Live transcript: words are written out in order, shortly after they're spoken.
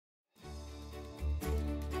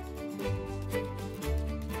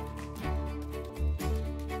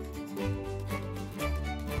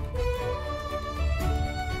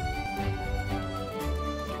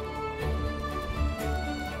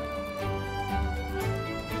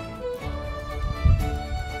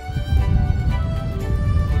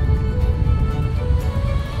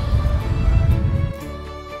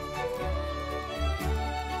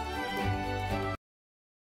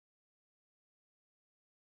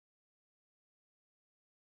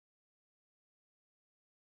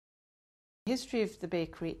history of the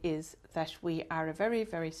bakery is that we are a very,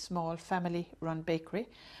 very small family-run bakery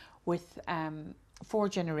with 4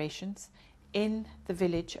 generations in the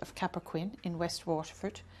village of Cappoquin in West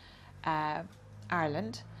Waterford,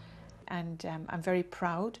 Ireland. And I'm very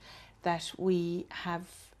proud that we have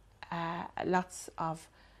lots of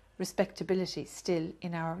respectability still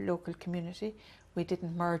in our local community. We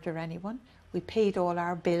didn't murder anyone. We paid all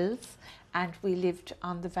our bills, and we lived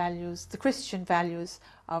on the values, the Christian values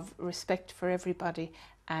of respect for everybody,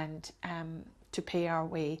 and to pay our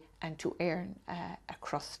way and to earn a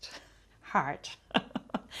crust hard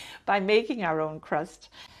by making our own crust.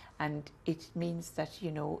 And it means that,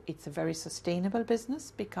 you know, it's a very sustainable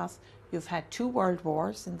business, because you've had 2 world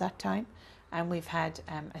wars in that time, and we've had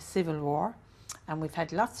a civil war, and we've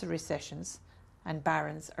had lots of recessions, and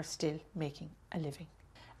Barrons are still making a living.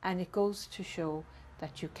 And it goes to show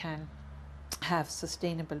that you can have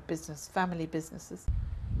sustainable business, family businesses.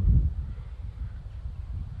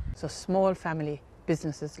 So small family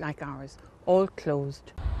businesses like ours, all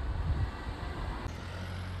closed.